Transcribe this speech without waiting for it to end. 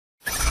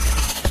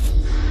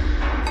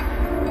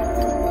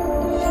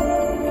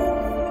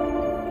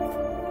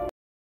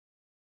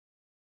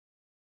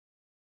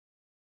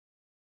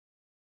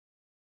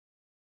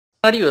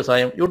ஆடி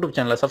விவசாயம் யூடியூப்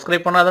சேனலை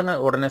சப்ஸ்கிரைப் பண்ணாதங்க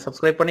உடனே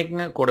சப்ஸ்கிரைப்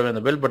பண்ணிக்கங்க. கூடவே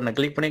அந்த பெல் பட்டனை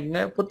கிளிக்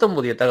பண்ணிக்கங்க புத்தம்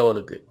புதிய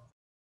தகவலுக்கு.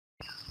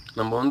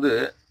 நம்ம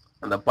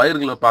அந்த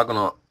பயிர்களை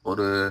பார்க்கணும்.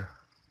 ஒரு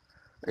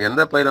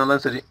எந்த பயிராக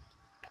இருந்தாலும் சரி,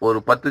 ஒரு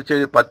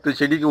 10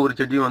 செடிக்கு ஒரு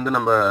செடி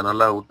நம்ம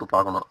நல்லா உத்து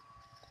பார்க்கணும்.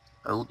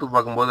 அது உத்து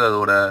பார்க்கும்போது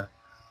அதோட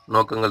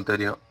நோக்கங்கள்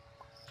தெரியும்.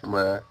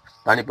 நம்ம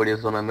தானிப்படியை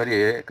சொன்ன மாதிரி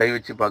கை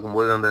வச்சு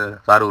பார்க்கும்போது அந்த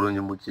சாறு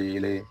உறிஞ்சும் பூச்சி,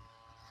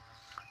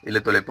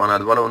 இலை தொலைப்பான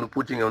அது போல்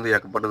பூச்சிங்க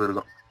ஏகப்பட்டது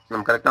இருக்கும்.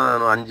 நம்ம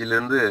கரெக்டாக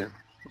 5லேருந்து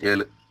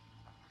 7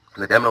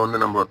 இந்த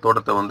டைமில் நம்ம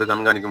தோட்டத்தை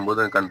கண்காணிக்கும்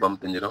போது கன்ஃபார்ம்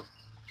தெரிஞ்சிடும்.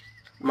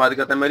 நம்ம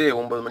அதுக்கேற்ற மாதிரி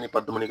 9 மணி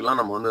 10 மணிக்கெலாம்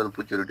நம்ம அந்த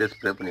பூச்சி விட்டு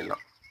ஸ்ப்ரே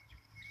பண்ணிடலாம்.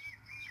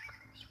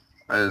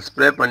 அது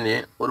ஸ்ப்ரே பண்ணி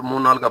ஒரு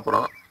 3 நாளுக்கு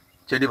அப்புறம்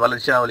செடி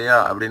வளர்ச்சி ஆகலையா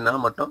அப்படின்னா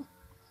மட்டும்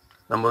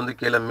நம்ம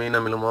கீழே மீன்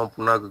அமிலமோ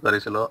புண்ணாக்கு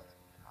கரைசலோ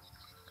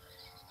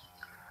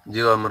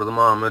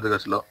ஜீவாமிர்தமோ அமிர்த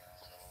கரைசலோ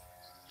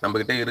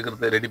நம்மக்கிட்ட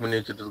இருக்கிறத ரெடி பண்ணி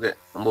வச்சுட்டு இருக்கேன்.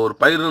 நம்ம ஒரு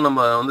பயிர்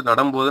நம்ம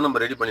நடும்போது நம்ம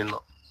ரெடி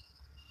பண்ணிடணும்.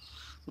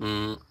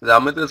 இது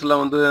அமிர்த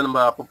கரைசலாம் நம்ம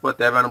அப்பப்போ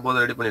தேவையான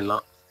போது ரெடி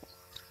பண்ணிடலாம்.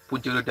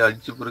 பூச்சி கட்டி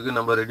அடிச்சு பிறகு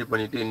நம்ம ரெடி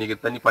பண்ணிவிட்டு இன்றைக்கி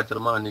தண்ணி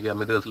பாய்ச்சலாமா அன்றைக்கி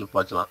அமிர்த கரைசல்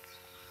பாய்ச்சலாம்,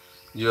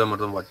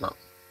 ஜீவாமிர்தம் பாய்ச்சலாம்.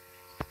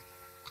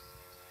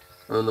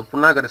 இந்த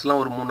புண்ணாக்கு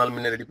கரைசலாம் ஒரு 3 நாள்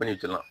முன்னே ரெடி பண்ணி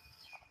வச்சிடலாம்.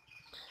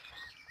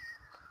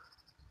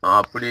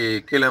 அப்படி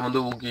கீழே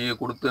ஊக்கி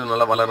கொடுத்து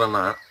நல்லா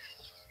வளரன்னா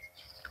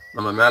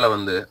நம்ம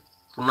மேலே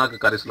புண்ணாக்கு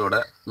கரைசலோட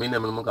மீன்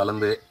அமிலமும்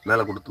கலந்து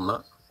மேலே கொடுத்தோம்னா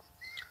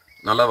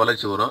நல்லா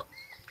வளர்ச்சி வரும்.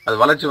 அது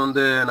வளர்ச்சி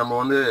நம்ம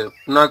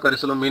புண்ணாக்கு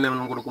கரைசலும் மீன்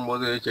அமிலமும்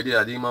கொடுக்கும்போது செடி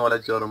அதிகமாக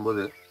வளர்ச்சி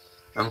வரும்போது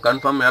நம்ம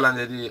கன்ஃபார்ம் 7ஆம்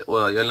தேதி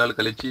 7 நாள்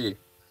கழித்து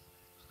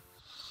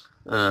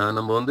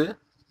நம்ம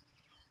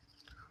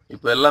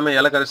இப்போ எல்லாமே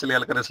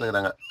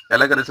இலக்கரைசலுங்கிறாங்க.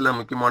 இலக்கரைசல்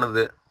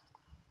முக்கியமானது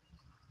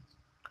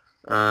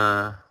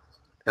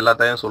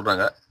எல்லாத்தையும்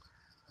சொல்கிறாங்க.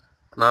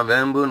 நான்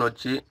வேம்பு,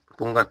 நொச்சி,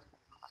 புங்கன்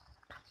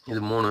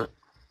இது 3.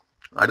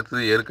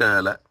 அடுத்தது எருக்க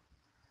இலை.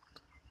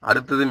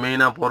 அடுத்தது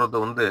மெயினாக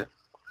போகிறது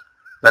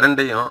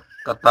பிரண்டையும்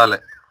கத்தாழை.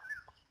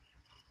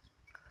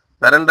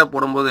 பிரண்டை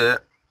போடும்போது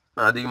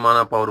அதிகமான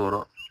பவர்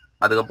வரும்.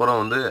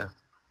 அதுக்கப்புறம்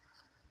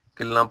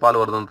கில்லாம் பால்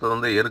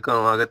வருதுன்றது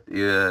எருக்கமாக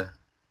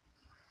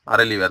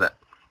அரளி விதை,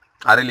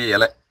 அரளி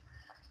இலை.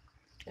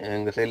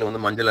 எங்கள்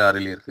சைடில் மஞ்சள்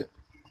அரளி இருக்குது.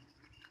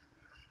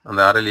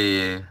 அந்த அரளி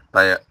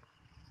தாயை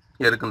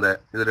எருக்குந்த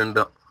இது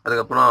 2.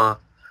 அதுக்கப்புறம்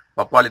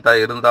பப்பாளி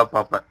தாய் இருந்தால்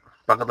பார்ப்பேன்.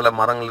 பக்கத்தில்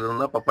மரங்கள்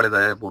இருந்தால் பப்பாளி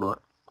தாயை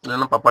போடுவேன்,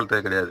 இல்லைன்னா பப்பாளி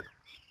தாய் கிடையாது.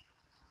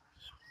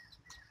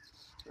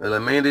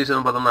 இதில் மெயின்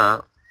ரீசன் பார்த்தோம்னா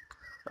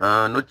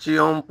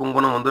நொச்சியும்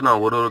புங்கனும்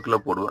நான் 1 கிலோ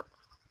போடுவேன்.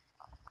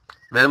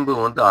 வேம்பு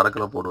 1/2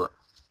 கிலோ போடுவேன்.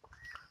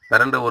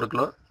 பிரண்டை 1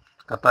 கிலோ,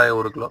 கத்தாயை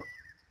 1 கிலோ,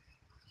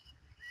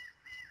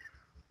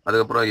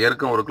 அதுக்கப்புறம்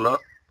எருக்கம் 1 கிலோ,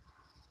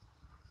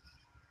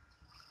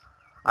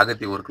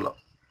 அகத்தி 1 கிலோ,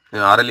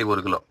 அரளி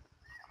 1 கிலோ.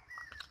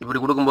 இப்படி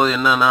கொடுக்கும்போது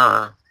என்னன்னா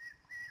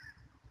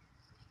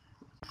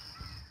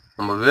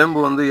நம்ம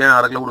வேம்பு ஏன்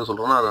 1/2 கிலோ கொடுக்க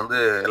சொல்கிறோன்னா அது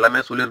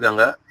எல்லாமே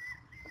சொல்லியிருக்காங்க.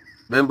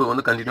 வேம்பு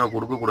கண்டினியூவாக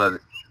கொடுக்கக்கூடாது.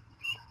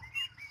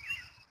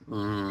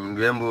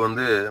 வேம்பு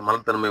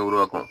மலத்தன்மையை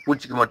உருவாக்கும்.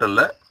 பூச்சிக்கு மட்டும்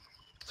இல்லை,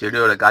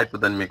 செடியோட காய்ப்பு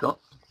தன்மைக்கும்.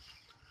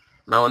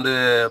 நான்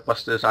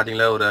ஃபஸ்ட்டு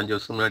ஸ்டார்டிங்கில் ஒரு 5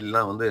 வருஷம்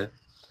முன்னாடிலாம்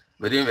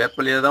வெறும்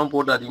வேப்பிலையே தான்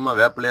போட்டு அதிகமாக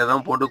வேப்பிலையே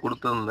தான் போட்டு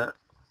கொடுத்துருந்தேன்.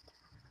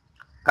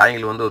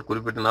 காய்கள் ஒரு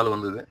குறிப்பிட்ட நாள்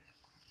வந்தது.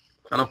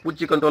 ஆனால்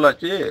பூச்சி கண்ட்ரோல்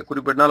ஆச்சு.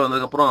 குறிப்பிட்ட நாள்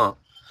வந்ததுக்கப்புறம்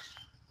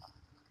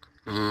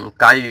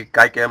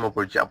காய்க்காமல்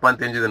போயிடுச்சு. அப்போ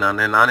தெரிஞ்சுது,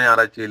 நானே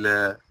ஆராய்ச்சியில்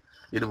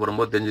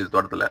ஈடுபடும்போது தெரிஞ்சுது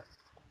தோட்டத்தில்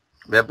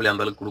வேப்பிலை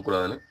அந்தளவுக்கு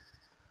கொடுக்கூடாதுன்னு.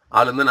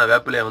 நான்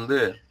வேப்பிலையை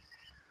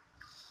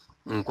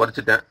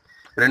குறைச்சிட்டேன்.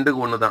 2க்கு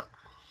 1 தான்.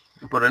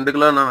 இப்போ 2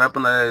 கிலோ நான்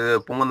வேப்பந்தாயை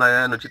பொங்கந்தாயை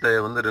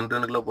நொச்சித்தாயை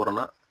 2 கிலோ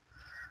போடுறேன்னா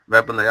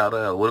வேப்பந்தாயை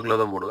 1 கிலோ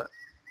தான் போடுவேன்.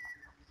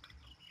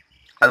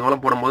 அது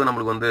போல் போடும்போது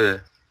நம்மளுக்கு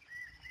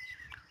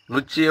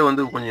நொச்சியே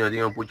கொஞ்சம்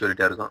அதிகமாக பூச்சி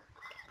வெரைட்டியாக இருக்கும்.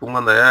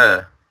 பொங்கந்தாயை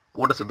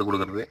ஊட்டச்சத்து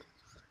கொடுக்குறது.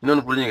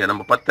 இன்னொன்று புரிஞ்சுங்க,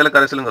 நம்ம 10 இலை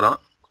கரைசலுங்கிறோம்.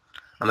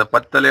 அந்த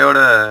 10 இலையோட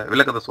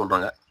விளக்கத்தை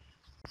சொல்கிறாங்க.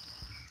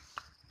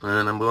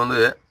 நம்ம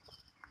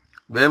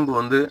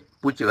வேம்பு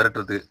பூச்சி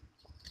விரட்டுறதுக்கு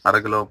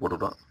 1/2 கிலோ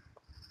போட்டுவிட்டோம்.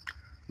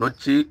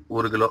 நொச்சி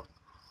 1 கிலோ.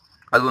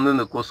 அது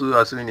இந்த கொசு,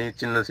 அசுவினி,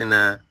 சின்ன சின்ன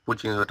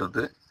பூச்சிங்க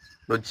வெட்டுறது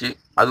நொச்சி,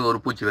 அது ஒரு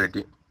பூச்சி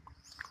வெரைட்டி.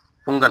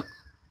 புங்கன்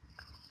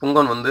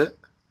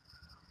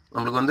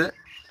நம்மளுக்கு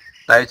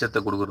தயச்சத்தை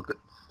கொடுக்குறது.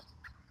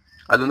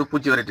 அது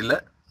பூச்சி வெரைட்டியில்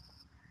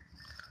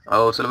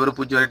சில பேர்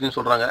பூச்சி வெரைட்டின்னு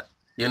சொல்கிறாங்க.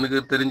 எனக்கு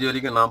தெரிஞ்ச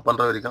வரைக்கும், நான்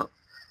பண்ணுற வரைக்கும்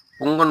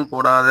புங்கன்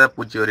போடாத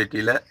பூச்சி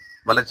வெரைட்டியில்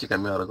வளர்ச்சி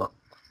கம்மியாக இருக்கும்.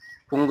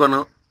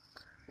 புங்கனும்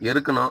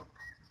எருக்கணும்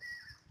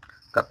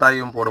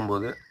கத்தாயும்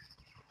போடும்போது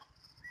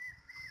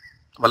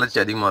வளர்ச்சி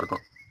அதிகமாக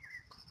இருக்கும்.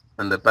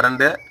 அந்த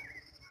பிரண்டை,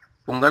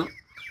 புங்கன்,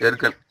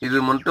 எருக்கன் இது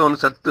மட்டும்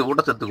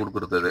ஊட்டச்சத்து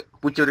கொடுக்குறது. அது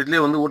பூச்சி வெரைட்டிலே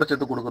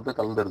ஊட்டச்சத்து கொடுக்குறது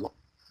கலந்துருக்கும்.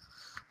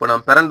 இப்போ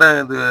நான் பிரண்டை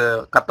இது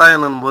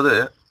கத்தாயன்னும் போது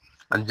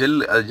அந்த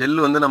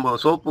ஜெல்லு நம்ம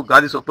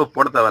காதி சோப்பு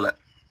போட தேவையில்ல.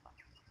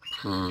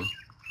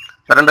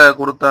 பிரண்டை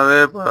கொடுத்தாவே,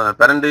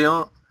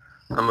 பிரண்டையும்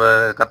நம்ம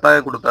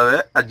கத்தாயம் கொடுத்தாவே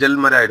அது ஜெல்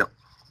மாதிரி ஆகிடும்.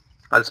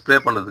 அது ஸ்ப்ரே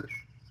பண்ணுறதுக்கு.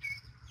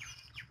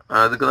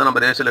 அதுக்கு தான்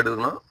நம்ம ரேஷியல்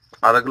எடுத்துக்கணும்.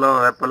 1/2 கிலோ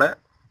வேப்பிலை,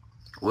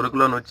 1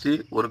 கிலோ நொச்சி,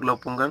 1 கிலோ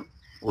புங்கன்,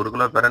 1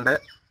 கிலோ பிரண்டை,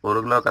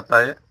 1 கிலோ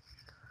கத்தாய,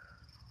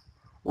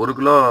 1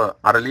 கிலோ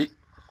அரளி,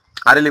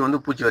 அரளி வந்து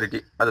பூச்சி வெரைட்டி,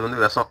 அது வந்து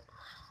விஷம்,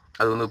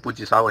 அது வந்து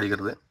பூச்சி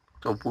சாவடிக்கிறது,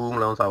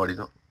 பூங்களாவும்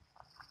சாவடிக்கும்.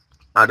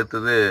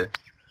 அடுத்தது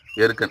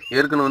எருக்கன்.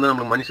 எருக்கன் வந்து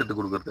நம்மளுக்கு மணி சத்து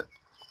கொடுக்குறது,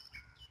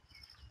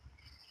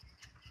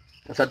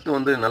 சத்து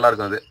வந்து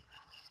நல்லாயிருக்கும். அது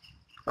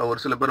ஒரு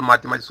சில பேர்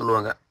மாற்றி மாற்றி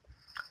சொல்லுவாங்க.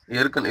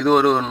 எருக்கன் இது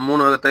ஒரு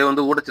 3 வகத்தை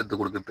வந்து ஊட்டச்சத்து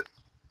கொடுக்குறது.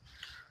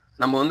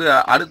 நம்ம வந்து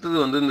அடுத்தது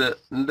வந்து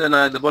இந்த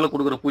நான் இது போல்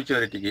கொடுக்குற பூச்சி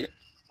வெரைட்டிக்கு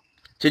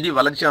செடி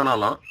வளர்ச்சி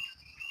ஆனாலும்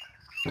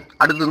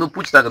அடுத்து வந்து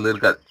பூச்சி தாக்குதல்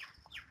இருக்காது.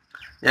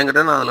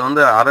 என்கிட்ட நான் அதில்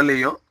வந்து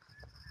அரளியும்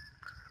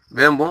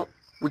வேம்பும்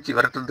பூச்சி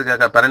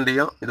விரட்டுறதுக்காக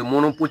பரண்டியும், இது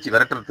 3ம் பூச்சி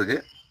விரட்டுறதுக்கு,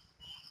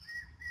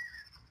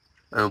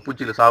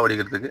 பூச்சியில்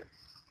சாவடிக்கிறதுக்கு,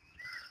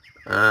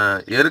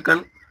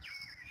 எருக்கன்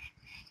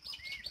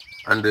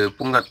அண்டு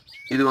புங்கன்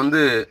இது வந்து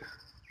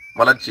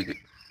வளர்ச்சிக்கு.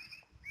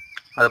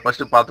 அதை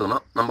ஃபஸ்ட்டு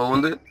பார்த்துக்கணும். நம்ம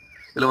வந்து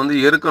இதில் வந்து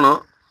எருக்கணும்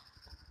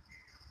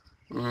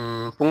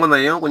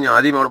புங்கந்தையும் கொஞ்சம்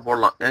அதிகமாக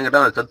போடலாம். என்கிட்ட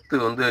அந்த சத்து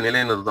வந்து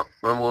நிலைநிறுத்தம்.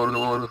 நம்ம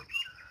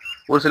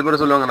ஒரு சில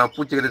பேர் சொல்லுவாங்க, நான்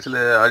பூச்சி கரைசல்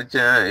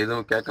அடித்தேன்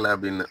எதுவும் கேட்கல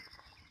அப்படின்னு.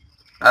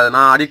 அதை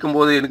நான்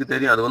அடிக்கும்போது எனக்கு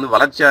தெரியும், அது வந்து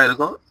வளர்ச்சியாக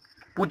இருக்கும்,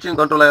 பூச்சியும்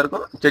கண்ட்ரோலாக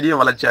இருக்கும்,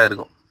 செடியும் வளர்ச்சியாக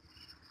இருக்கும்.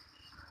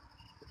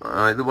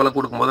 இது போல்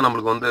கொடுக்கும்போது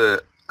நம்மளுக்கு வந்து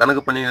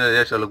கணக்கு பண்ணி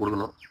ரேஷியோவில்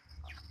கொடுக்கணும்.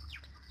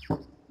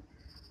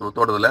 நம்ம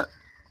தோட்டத்தில்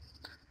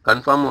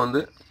கன்ஃபார்ம்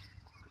வந்து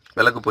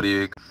விளக்கு பொறி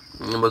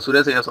நம்ம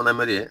சுரேஷ் ஐயா சொன்ன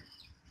மாதிரி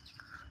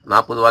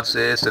 40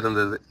 வாட்ஸே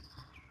சிறந்தது.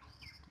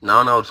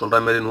 நானும் அவர் சொல்கிற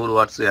மாதிரி 100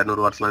 வாட்ஸ்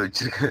 200 வாட்ஸ்லாம்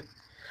வச்சுருக்கேன்.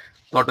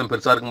 தோட்டம்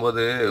பெருசாக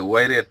இருக்கும்போது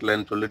ஒயர்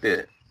எட்டலன்னு சொல்லிட்டு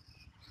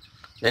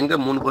எங்கே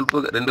 3 பல்ப்பு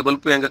 2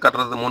 பல்ப்பு எங்கே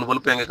கட்டுறது, 3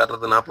 பல்ப்பு எங்கே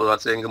கட்டுறது, 40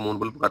 வாட்ஸ் எங்கே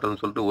 3 பல்ப்பு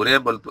கட்டுறதுன்னு சொல்லிட்டு ஒரே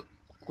பல்ப்பு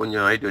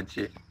கொஞ்சம் ஹைட்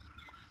வச்சு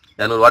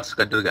 200 வாட்ஸ்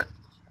கட்டிருக்கேன்.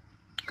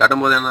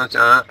 கட்டும்போது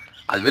என்னாச்சா,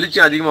 அது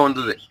வெளிச்சம் அதிகமாக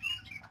வந்தது.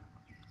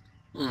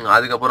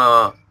 அதுக்கப்புறம்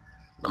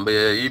நம்ம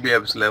இபி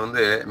ஆஃபீஸில்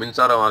வந்து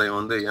மின்சார வாரியம்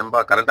வந்து ஏன்பா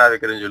கரண்ட்டாக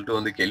வைக்கிறேன்னு சொல்லிட்டு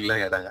வந்து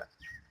கேள்விலாம் கேட்டாங்க.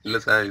 இல்லை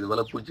சார், இது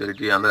போல் பூச்சி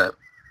வெரைட்டி அந்த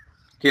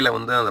கீழே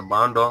வந்து அந்த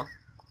பாண்டம்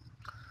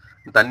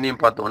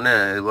தண்ணியும் பார்த்த உடனே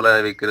இது போல்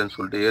வைக்கிறேன்னு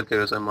சொல்லிட்டு இயற்கை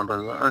விவசாயம்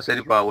பண்ணுறது,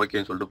 சரிப்பா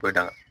ஓகேன்னு சொல்லிட்டு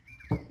போயிட்டாங்க.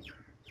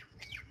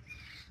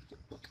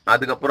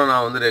 அதுக்கப்புறம்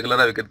நான் வந்து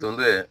ரெகுலராக வைக்கிறது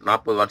வந்து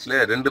 40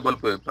 வாட்ஸ்லேயே 2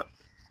 பல்ப்பு வைப்பேன்.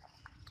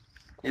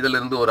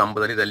 இதிலிருந்து ஒரு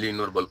 50 அடி தள்ளி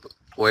இன்னொரு பல்ப்பு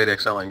ஒயர்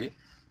எக்ஸ்ட்ரா வாங்கி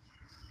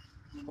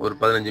ஒரு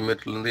 15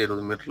 மீட்டர்லேருந்து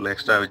 20 மீட்டரில்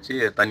எக்ஸ்ட்ரா வச்சு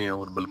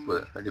தனியாக ஒரு பல்ப்பு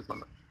ரெடி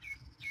பண்ணேன்.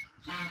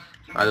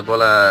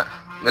 அதுபோல்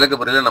விளக்கு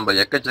பொறியில் நம்ம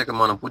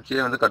எக்கச்சக்கமான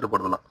பூச்சியை வந்து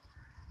கட்டுப்படுத்தலாம்.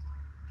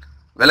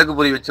 விளக்கு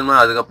பொறி வச்சோம்னா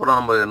அதுக்கப்புறம்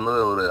நம்ம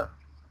இன்னும் ஒரு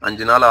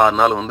 5 நாள் 6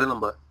 நாள் வந்து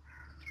நம்ம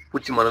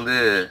பூச்சி மருந்து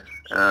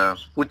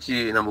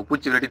நம்ம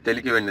பூச்சி வெரைட்டி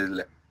தெளிக்க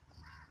வேண்டியதில்லை.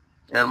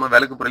 ஏன்னா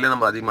விளக்கு பொறியிலே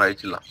நம்ம அதிகமாக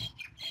அழிச்சிடலாம்.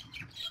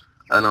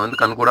 அதை நான்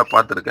வந்து கண்கூடாக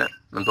பார்த்துருக்கேன்.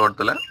 என்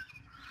தோட்டத்தில்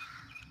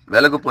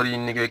விளக்கு பொறி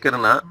இன்றைக்கி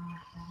வைக்கிறேன்னா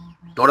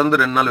தொடர்ந்து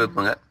 2 நாள்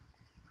வைப்பேங்க.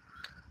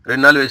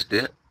 2 நாள் வச்சுட்டு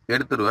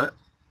எடுத்துடுவேன்.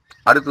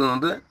 அடுத்தது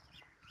வந்து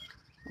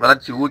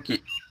வளர்ச்சி ஊக்கி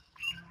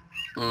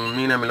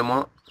மீன் அமிலமோ,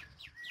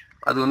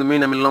 அது வந்து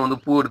மீன் அமிலம் வந்து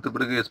பூ எடுத்த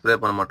பிறகு ஸ்ப்ரே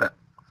பண்ண மாட்டேன்.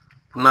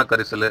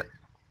 புண்ணாக்கரிசல்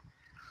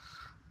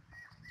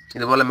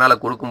இது போல் மேலே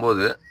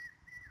கொடுக்கும்போது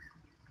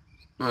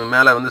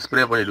மேலே வந்து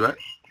ஸ்ப்ரே பண்ணிவிடுவேன்.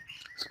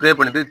 ஸ்ப்ரே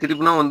பண்ணிவிட்டு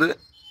திருப்பினா வந்து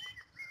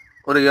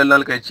ஒரு 7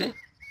 நாள் கழிச்சு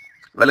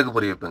விளக்கு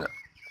பொறி வைப்பேங்க.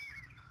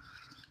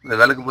 இந்த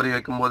விளக்கு பொறி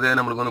வைக்கும்போதே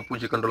நம்மளுக்கு வந்து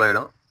பூச்சி கண்ட்ரோல்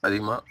ஆகிடும்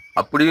அதிகமாக.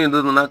 அப்படியும்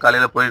இருந்ததுன்னா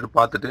காலையில் போயிட்டு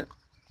பார்த்துட்டு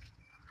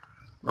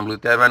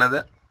நம்மளுக்கு தேவையானதை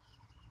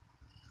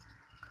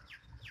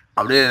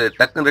அப்படியே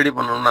டக்குன்னு ரெடி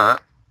பண்ணோம்னா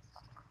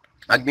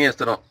அக்னி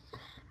அஸ்திரம்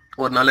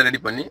ஒரு நாள் ரெடி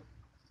பண்ணி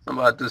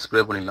நம்ம அடுத்து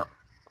ஸ்ப்ரே பண்ணிடலாம்.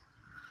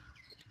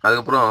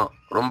 அதுக்கப்புறம்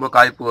ரொம்ப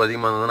காய்ப்பு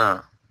அதிகமாக இருந்ததுன்னா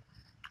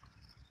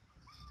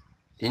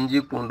இஞ்சி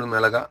பூண்டு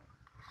மிளகாய்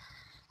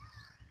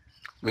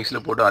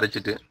மிக்சியில் போட்டு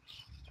அரைச்சிட்டு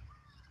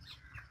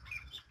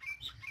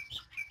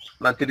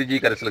நான் 3G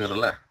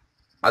கரைசலுங்கிறல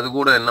அது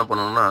கூட என்ன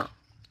பண்ணணும்னா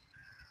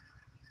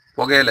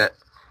புகையில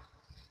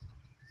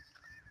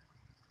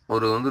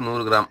ஒரு வந்து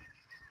 100 கிராம்,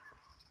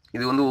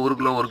 இது வந்து 1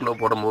 கிலோ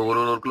போடும்போது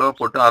ஒரு கிலோ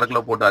போட்டு 1/2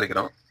 கிலோ போட்டு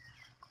அரைக்கிறோம்.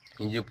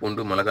 இஞ்சி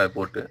பூண்டு மிளகாய்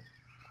போட்டு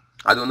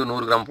அது வந்து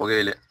 100 கிராம்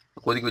புகையில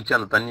கொதிக்க வச்சு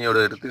அந்த தண்ணியோட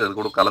எடுத்து அது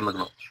கூட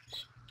கலந்துக்கணும்.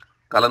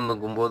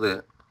 கலந்துக்கும் போது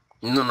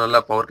இன்னும் நல்லா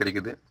பவர்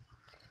கிடைக்குது.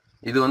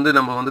 இது வந்து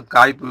நம்ம வந்து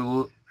காய்ப்பு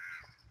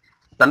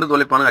தண்டு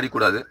தொலைப்பான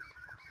அடிக்கூடாது.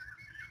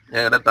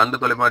 என்கிட்ட தண்டு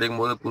தொலைப்பான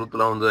அடிக்கும்போது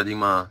குருத்துலாம் வந்து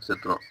அதிகமாக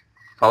செத்துரும்.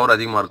 பவர்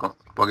அதிகமாக இருக்கும்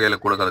புகையில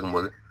கூட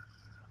கலக்கும்போது.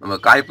 நம்ம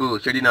காய்ப்பு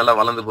செடி நல்லா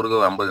வளர்ந்த பிறகு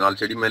 50 நாள்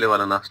செடி மேலே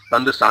வரனா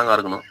தண்டு ஸ்ட்ராங்காக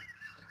இருக்கணும்.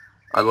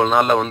 அதுபோல்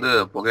நாளில் வந்து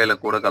புகையில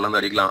கூட கலந்து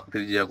அடிக்கலாம்.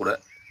 3G கூட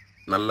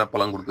நல்ல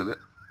பலன் கொடுக்குது.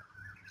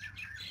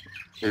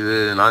 இது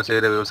நான்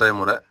செய்கிற விவசாய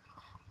முறை.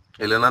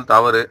 இல்லைன்னா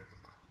தவறு,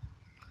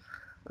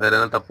 வேறு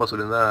எதனா தப்பாக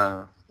சொல்லியிருந்தா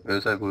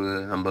விவசாய குழு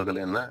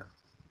நண்பர்கள் என்ன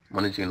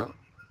மன்னிச்சிக்கணும்.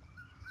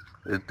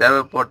 இது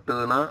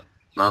தேவைப்பட்டதுன்னா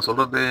நான்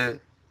சொல்கிறது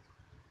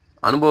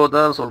அனுபவத்தை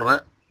தான்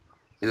சொல்கிறேன்.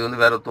 இது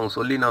வந்து வேறு ஒருத்தவங்க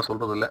சொல்லி நான்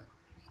சொல்கிறதில்ல.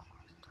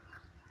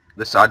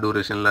 இந்த ஷார்ட்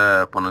டூரேஷனில்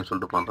பண்ணணும்னு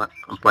சொல்லிட்டு பண்ணுறேன்.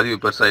 பதிவு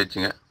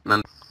பெருசாகிடுச்சுங்க.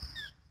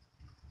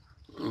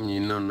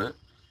 இன்னொன்று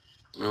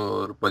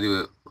ஒரு பதிவு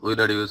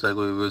உயிர்நாடி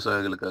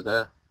விவசாயிகளுக்காக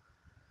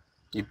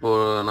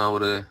இப்போது நான்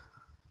ஒரு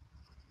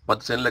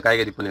 10 சென்டில்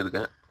காய்கறி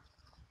பண்ணியிருக்கேன்.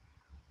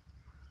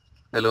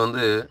 இதில்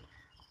வந்து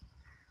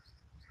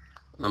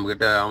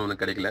நம்மக்கிட்ட ஆமணு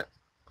கிடைக்கல,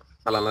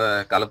 அதனால்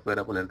கலப்பு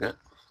வேறு பண்ணியிருக்கேன்.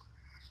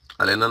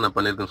 அதில் என்னென்ன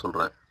பண்ணியிருக்குன்னு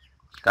சொல்கிறேன்.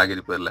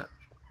 காய்கறி பயிரில்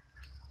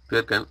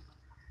பீர்க்கன்,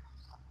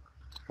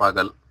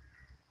 பாகல்,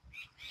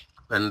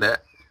 வெண்டை,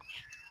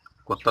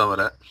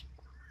 கொத்தவரை,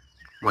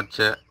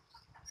 மொச்சை,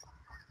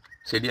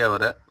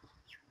 செடியாவரை,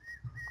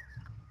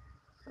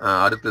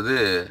 அடுத்தது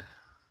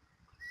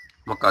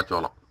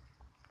மக்காச்சோளம்.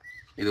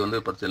 இது வந்து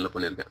பர்சனில்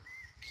பண்ணியிருக்கேன்.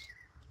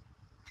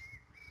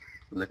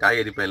 இந்த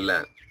காய்கறி பயிரில்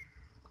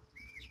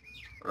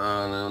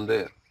நான் வந்து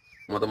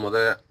முத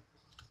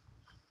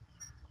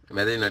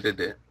விதையை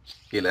நட்டுட்டு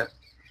கீழே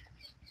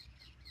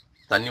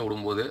தண்ணி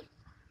விடும்போது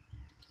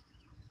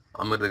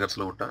அமிர்த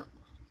கரைசலை விட்டேன்.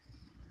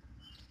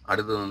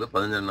 அடுத்தது வந்து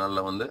 15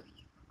 நாளில் வந்து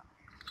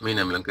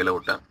மீன் அமிலம் கீழே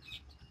விட்டேன்.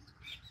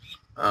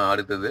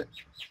 அடுத்தது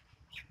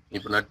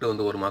இப்போ நட்டு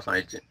வந்து 1 மாதம்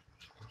ஆயிடுச்சு.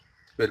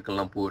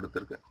 பேருக்கெல்லாம் பூ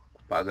எடுத்துருக்கு.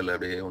 பாகல்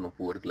அப்படியே ஒன்றும்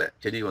பூ எடுக்கல.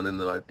 செடி வந்து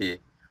இந்த வாட்டி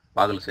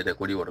பாகல் சரியாக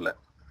கொடி ஓடலை.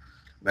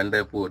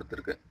 வெண்டை பூ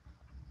எடுத்துருக்கு.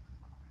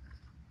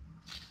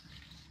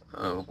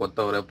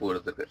 கொத்தவரை பூ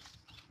எடுத்துருக்கு.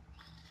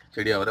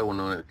 செடியாவரை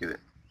ஒன்று இருக்குது.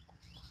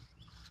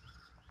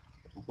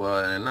 இப்போ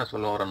என்ன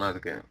சொல்ல வரேன்னா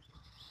இருக்கு,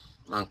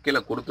 நான் கீழே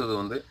கொடுத்தது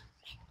வந்து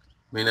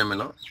மீன்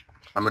அமிலம்,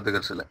 அமிர்த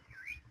கரைசல்.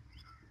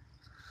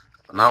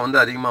 நான் வந்து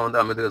அதிகமாக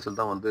வந்து அமிர்த கரைசல்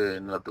தான் வந்து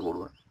நிலத்துக்கு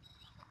விடுவேன்.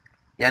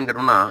 ஏன்னு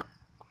கேட்டோம்னா,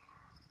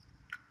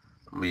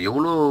 நம்ம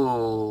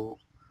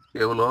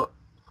எவ்வளோ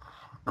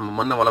நம்ம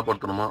மண்ணை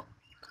வளப்படுத்தணுமோ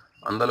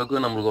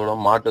அந்தளவுக்கு நம்மளோட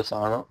மாட்டு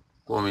சாணம்,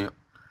 கோமியம்,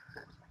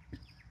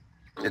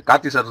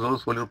 கார்த்தி சார்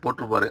சொல்லி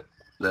போட்டிருப்பாரு.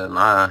 இந்த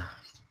நான்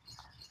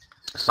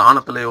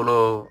சாணத்தில் எவ்வளோ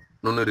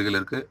நுண்ணுயிர்கள்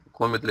இருக்குது,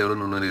 கோமியத்தில் எவ்வளோ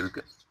நுண்ணுயிர்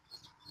இருக்குது.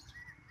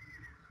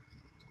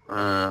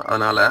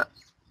 அதனால்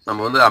நம்ம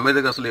வந்து அமிர்த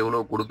கரைசல்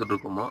எவ்வளோ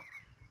கொடுத்துட்ருக்கோமோ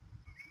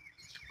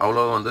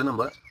அவ்வளோ வந்து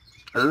நம்ம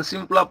அது வந்து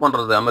சிம்பிளாக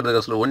பண்ணுறது. அமிர்த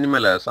கரைசல் ஒன்றுமே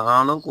இல்லை,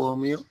 சாணம்,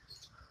 கோமியம்,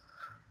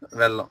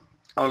 வெல்லம்,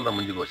 அவ்வளோதான்,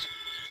 முடிஞ்சு போச்சு.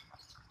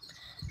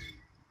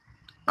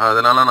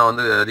 அதனால் நான்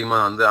வந்து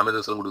அதிகமாக வந்து அமிர்த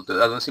கரைசல் கொடுத்து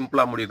அது வந்து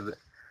சிம்பிளாக முடியுது.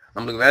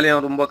 நம்மளுக்கு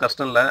வேலையும் ரொம்ப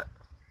கஷ்டம் இல்லை.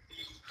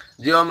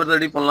 ஜீவாமிர்தம்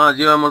ரெடி பண்ணலாம்.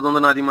 ஜீவாமிர்தம்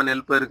வந்து நான் அதிகமாக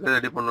நெல் பயிருக்கு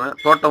ரெடி பண்ணுவேன்.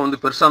 தோட்டம் வந்து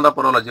பெருசாக இருந்தால்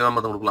பரவாயில்ல,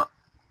 ஜீவாமிர்தம் கொடுக்கலாம்.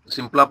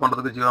 சிம்பிளாக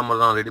பண்ணுறதுக்கு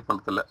ஜீவாமிர்தம் ரெடி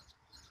பண்ணுறதில்ல.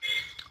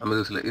 அமிர்த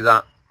கரைசல்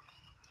இதான்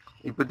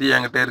இப்போத்தி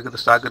என்கிட்ட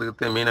இருக்கிறது. ஸ்டாக்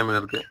இருக்குது. மீன்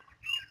அமிலம் இருக்குது.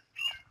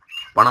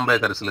 பனம்பய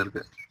கரைசல்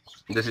இருக்குது.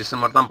 இந்த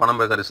சீசன் மட்டும் தான்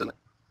பனம்பய கரைசல்.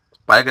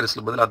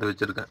 பயக்கரைசல் பதில் அதை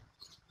வச்சுருக்கேன்.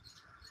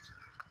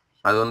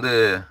 அது வந்து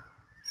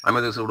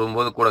அமிர்த கரைசல்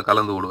விடும்போது கூட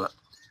கலந்து விடுவேன்.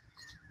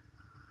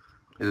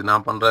 இது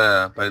நான் பண்ணுற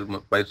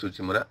பயிர்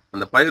சூழ்ச்சி முறை.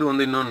 அந்த பயிர்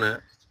வந்து இன்னொன்று,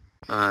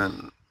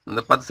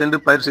 இந்த 10 சென்ட்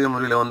பயிர் செய்ய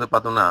முறையில் வந்து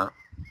பார்த்தோம்னா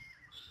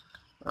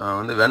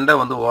வந்து வெண்டை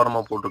வந்து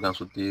ஓரமாக போட்டிருக்கேன்,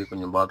 சுற்றி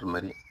கொஞ்சம் பாட்டில்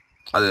மாதிரி.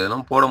 அது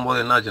நம்ம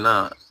போடும்போது என்ன ஆச்சுன்னா,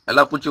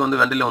 எல்லா பூச்சி வந்து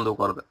வெண்டையில் வந்து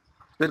உட்காருது.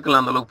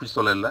 பீர்க்கெல்லாம் அந்தளவுக்கு பூச்சி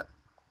தொல்லை இல்லை,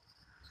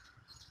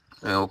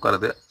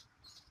 உட்காருது.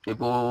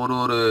 இப்போது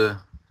ஒரு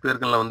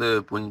பீர்க்கனில் வந்து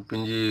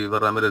பிஞ்சு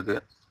வர்ற மாதிரி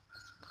இருக்குது.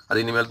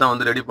 அது இனிமேல் தான்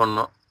வந்து ரெடி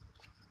பண்ணணும்.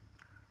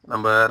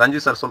 நம்ம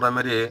ரஞ்சித் சார் சொல்கிற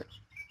மாதிரி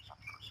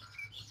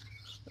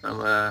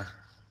நம்ம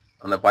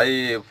அந்த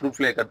ஃப்ரூட்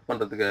ஃப்ளை கட்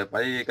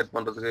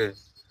பண்ணுறதுக்கு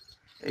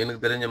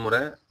எனக்கு தெரிஞ்ச முறை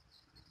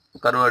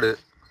கருவாடு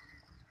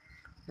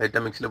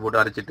லைட்டாக மிக்சியில் போட்டு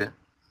அரைச்சிட்டு,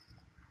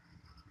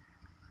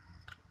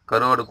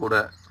 கருவாடு கூட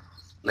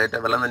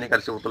லைட்டாக வெள்ளம் தண்ணி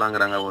கரைச்சி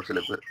ஊற்றலாங்கிறாங்க ஒரு சில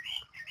பேர்.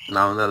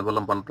 நான் வந்து அது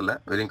போலாம் பண்ணதில்லை.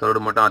 வெறும்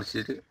கருவாடு மட்டும்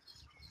அரைச்சிட்டு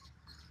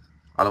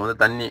அதில் வந்து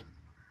தண்ணி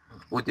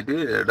ஊற்றிட்டு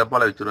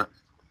டப்பாவில் வச்சுருவேன்.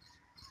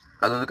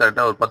 அது வந்து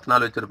கரெக்டாக ஒரு 10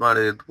 நாள் வச்சுருப்பேன்.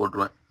 அதை எடுத்து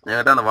போட்டுருவேன்.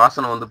 என்கிட்ட அந்த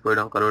வாசனை வந்து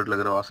போயிடும். கருவாட்டில்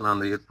இருக்கிற வாசனை,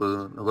 அந்த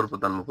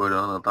நுகர்ப்பு தன்மை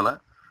போயிடும். அதனால்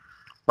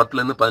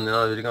 10லேருந்து 15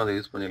 நாள் வரைக்கும் அதை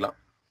யூஸ் பண்ணிடலாம்.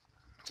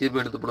 திருப்பி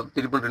எடுத்து போட்டு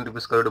திருப்பி 2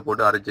 பீஸ் கருவாடு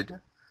போட்டு அரைச்சிட்டு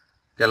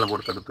கேளம்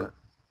போட்டு தடுத்துவேன்.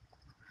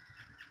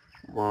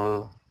 இப்போது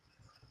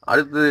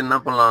அடுத்தது என்ன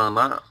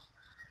பண்ணலாம்னா,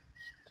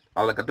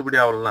 அதில் கட்டுப்படி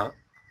ஆகலைன்னா,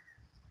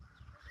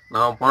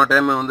 நான் போன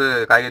டைம் வந்து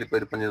காய்கறி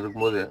பயிர் பண்ணிட்டு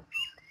இருக்கும்போது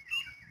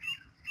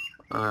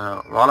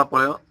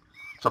வாழைப்பழம்,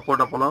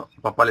 சப்போட்டா பழம்,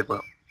 பப்பாளி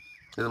பழம்,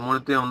 இது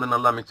மூணுத்தையும் வந்து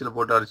நல்லா மிக்சியில்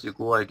போட்டு அரைச்சி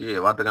கூவாக்கி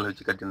வாட்டர்கேன்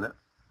வச்சு கட்டியிருந்தேன்.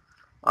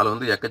 அதில்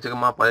வந்து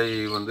எக்கச்சக்கமாக பை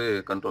வந்து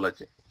கண்ட்ரோல்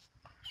ஆச்சு.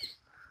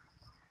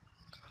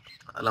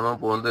 அது இல்லாமல்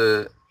இப்போ வந்து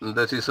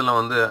இந்த சீசனில்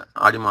வந்து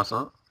ஆடி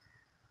மாதம்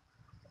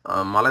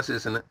மழை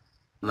சீசனு.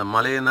 இந்த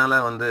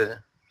மழையினால் வந்து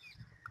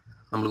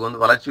நம்மளுக்கு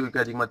வந்து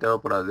வளர்ச்சிக்கு அதிகமாக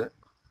தேவைப்படாது.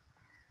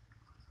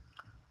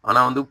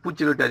 ஆனால் வந்து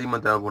பூச்சிக்கொட்டி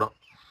அதிகமாக தேவைப்படும்.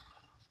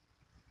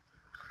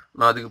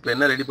 நான் அதுக்கு இப்போ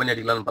என்ன ரெடி பண்ணி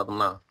அடிக்கலான்னு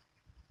பார்த்தோம்னா,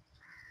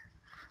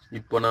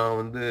 இப்போ நான்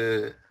வந்து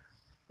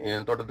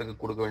என் தோட்டத்துக்கு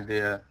கொடுக்க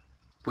வேண்டிய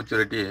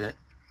பூச்சிரட்டி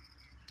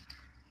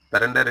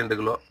பிரண்டை 2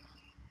 கிலோ,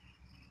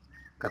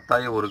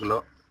 கத்தாய 1 கிலோ,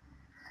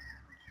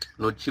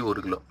 நொச்சி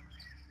 1 கிலோ,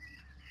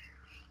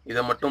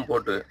 இதை மட்டும்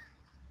போட்டு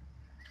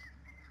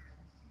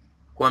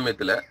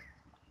கோமியத்தில்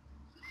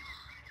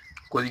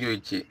கொதிக்க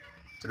வச்சு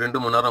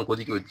 2 மணி நேரம்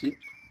கொதிக்க வச்சு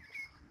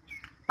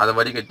அதை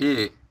வடிகட்டி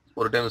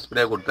ஒரு டைம்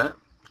ஸ்ப்ரே கொடுத்தேன்.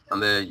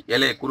 அந்த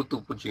இலையை குருத்து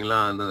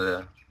பூச்சிங்கெலாம் அந்த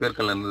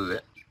பேர்க்கல்ல இருந்தது,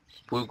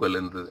 பூக்கல்ல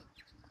இருந்தது,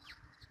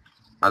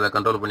 அதை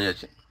கண்ட்ரோல்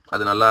பண்ணியாச்சு.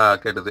 அது நல்லா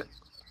கேட்டது.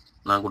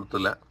 நான்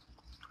கொடுத்துல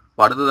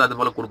இப்போ அடுத்தது அது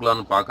போல்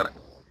கொடுக்கலான்னு பார்க்குறேன்.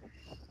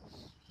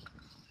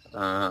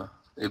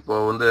 இப்போ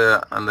வந்து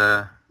அந்த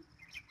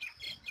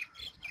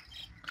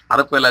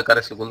அரப்பையில்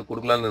கரைசலுக்கு வந்து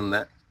கொடுக்கலான்னு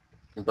இருந்தேன்.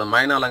 இப்போ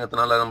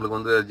மைனாலங்கத்தினால நம்மளுக்கு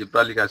வந்து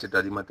ஜிப்ராலிக்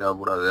ஆசிட் அதிகமாக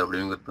தேவைப்படாது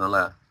அப்படிங்கிறதுனால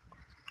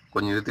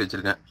கொஞ்சம் நிறுத்தி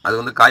வச்சுருக்கேன். அது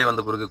வந்து காய்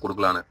வந்த பிறகு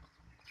கொடுக்கலான்னு.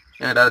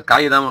 ஏன்னா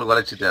காய் தான் உங்களுக்கு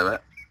வளர்ச்சி தேவை.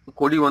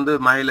 கொடி வந்து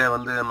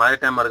மழை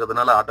டைமாக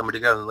இருக்கிறதுனால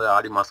ஆட்டோமேட்டிக்காக வந்து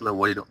ஆடி மாதத்தில்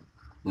ஓடிடும்.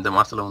 இந்த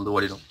மாதத்தில் வந்து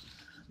ஓடிடும்.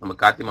 நம்ம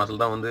கார்த்திகை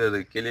மாதத்தில் தான் வந்து அது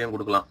கிளியும்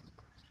கொடுக்கலாம்.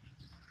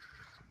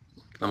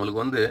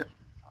 நம்மளுக்கு வந்து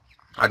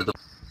அடுத்து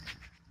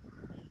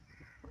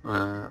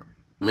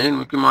மெயின்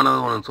முக்கியமானது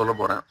ஒன்று சொல்ல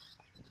போகிறேன்.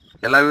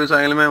 எல்லா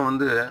விவசாயிகளுமே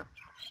வந்து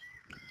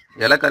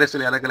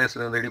இலக்கரைசல்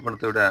ரெடி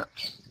பண்ணுறதை விட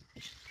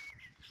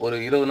ஒரு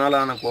 20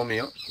 நாளான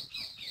கோமியம்,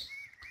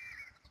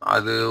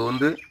 அது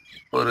வந்து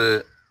ஒரு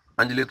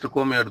 5 லிட்டர்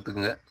கோமியம்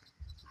எடுத்துக்குங்க.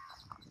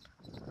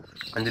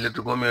 5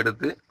 லிட்டர் கோமியம்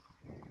எடுத்து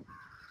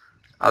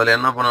அதில்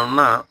என்ன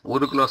பண்ணணும்னா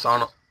 1 கிலோ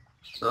சாணம்.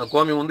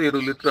 கோமியம் வந்து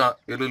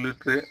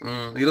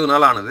 20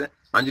 நாள் ஆனது.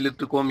 5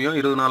 லிட்டர் கோமியம்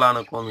 20 நாள்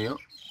ஆன கோமியம்.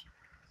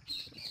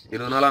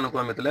 20 நாள் ஆன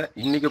கோமியத்தில்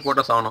இன்றைக்கி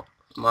போட்ட சாணம்,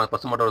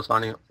 பசுமாட்டோட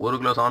சாணியம் 1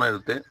 கிலோ சாணம்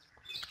எடுத்து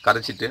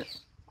கரைச்சிட்டு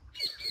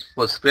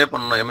இப்போ ஸ்ப்ரே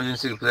பண்ணணும்.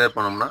 எமர்ஜென்சிக்கு ஸ்ப்ரே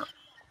பண்ணோம்னா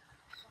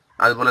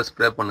அது போல்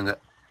ஸ்ப்ரே பண்ணுங்கள்.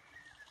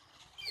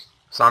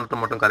 சாணத்தை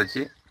மட்டும்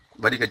கரைச்சி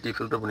வடிகட்டி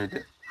ஃபில்டர் பண்ணிவிட்டு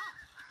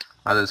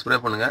அதை ஸ்ப்ரே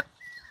பண்ணுங்கள்.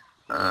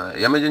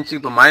 எமர்ஜென்சி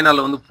இப்போ மழை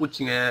நாளில் வந்து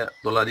பூச்சிங்க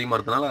தொல்லை அதிகமாக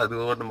இருக்கிறதுனால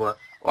அது நம்ம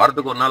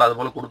வாரத்துக்கு ஒரு நாள் அது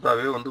போல்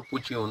கொடுத்தாவே வந்து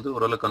பூச்சிங்க வந்து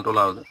ஓரளவு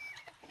கண்ட்ரோல் ஆகுது.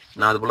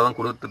 நான் அது போல் தான்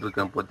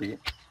கொடுத்துட்ருக்கேன் இப்போதைக்கு.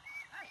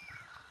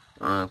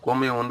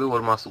 கோமியம் வந்து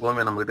 1 மாதத்து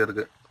கோமியம் நம்மக்கிட்ட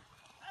இருக்குது.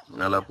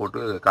 நல்லா போட்டு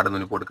கடை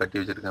துணி போட்டு கட்டி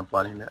வச்சுருக்கேன்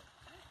பாலியில்.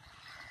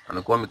 அந்த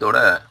கோமியத்தோட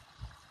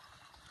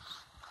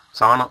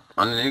சாணம்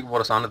அன்னைக்கு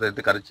போகிற சாணத்தை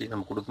எடுத்து கரைச்சி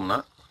நம்ம கொடுத்தோம்னா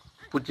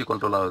பூச்சி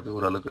கண்ட்ரோல் ஆகுது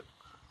ஓரளவுக்கு.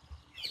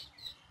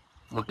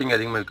 முட்டிங்க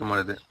அதிகமாக இருக்க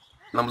மாட்டேது.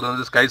 நம்மளுக்கு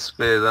வந்து ஸ்கை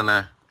ஸ்ப்ரே தானே,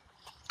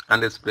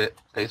 ஹேண்டில் ஸ்ப்ரே.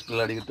 ஸ்கை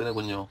ஸ்ப்ரே அடிக்கிறது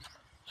கொஞ்சம்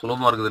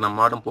சுலபமாக இருக்குது. நம்ம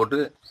மாடும் போட்டு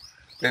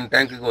 2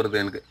 டேங்க்குக்கு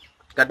வருது எனக்கு.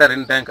 கரெக்டாக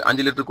 2 டேங்க்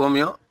 5 லிட்டர்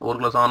கோமியம் 1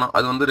 கிலோ சாணம்.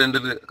 அது வந்து 2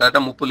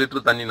 கரெக்டாக 30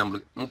 லிட்டர் தண்ணி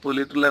நம்மளுக்கு. 30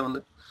 லிட்டரில் வந்து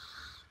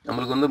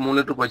நம்மளுக்கு வந்து 3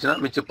 லிட்டர் போச்சுன்னா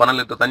மிச்சம் 12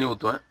 லிட்டர் தண்ணி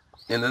ஊற்றுவேன்.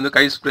 இது வந்து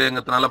கை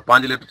ஸ்ப்ரேங்கிறதுனால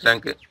 5 லிட்டர்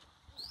டேங்க்கு.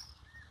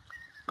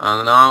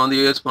 நான் வந்து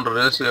யூஸ் பண்ணுற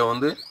ரேஷியோ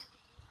வந்து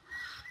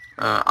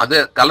அதை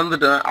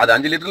கலந்துட்டேன். அது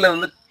 5 லிட்டரில்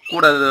வந்து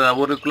கூட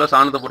 1 கிலோ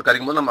சாணத்தை போட்டு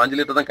கரைக்கும் போது நம்ம 5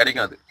 லிட்டர் தான்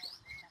கிடைக்கும். அது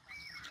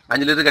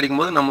 5 லிட்டர்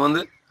கிடைக்கும் போது நம்ம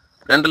வந்து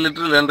 2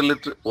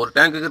 லிட்டர் ஒரு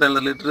டேங்க்குக்கு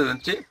 2 லிட்டர்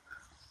வச்சு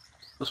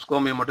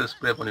கோமியம் மட்டும்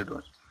ஸ்ப்ரே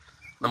பண்ணிவிடுவேன்.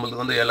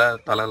 நம்மளுக்கு வந்து இலை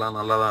தலைலாம்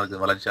நல்லா தான்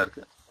இருக்குது, வளர்ச்சியாக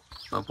இருக்குது.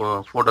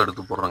 அப்போது ஃபோட்டோ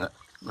எடுத்து போடுறோங்க.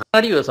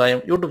 உயிர்நாடி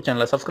விவசாயம் யூடியூப்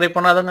சேனலை சப்ஸ்கிரைப்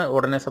பண்ணாதவங்க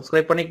உடனே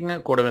சப்ஸ்கிரைப் பண்ணிக்கங்க.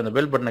 கூடவே அந்த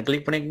பெல் பட்டனை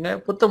கிளிக் பண்ணிக்கங்க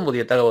புத்தம்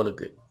புதிய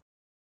தகவலுக்கு.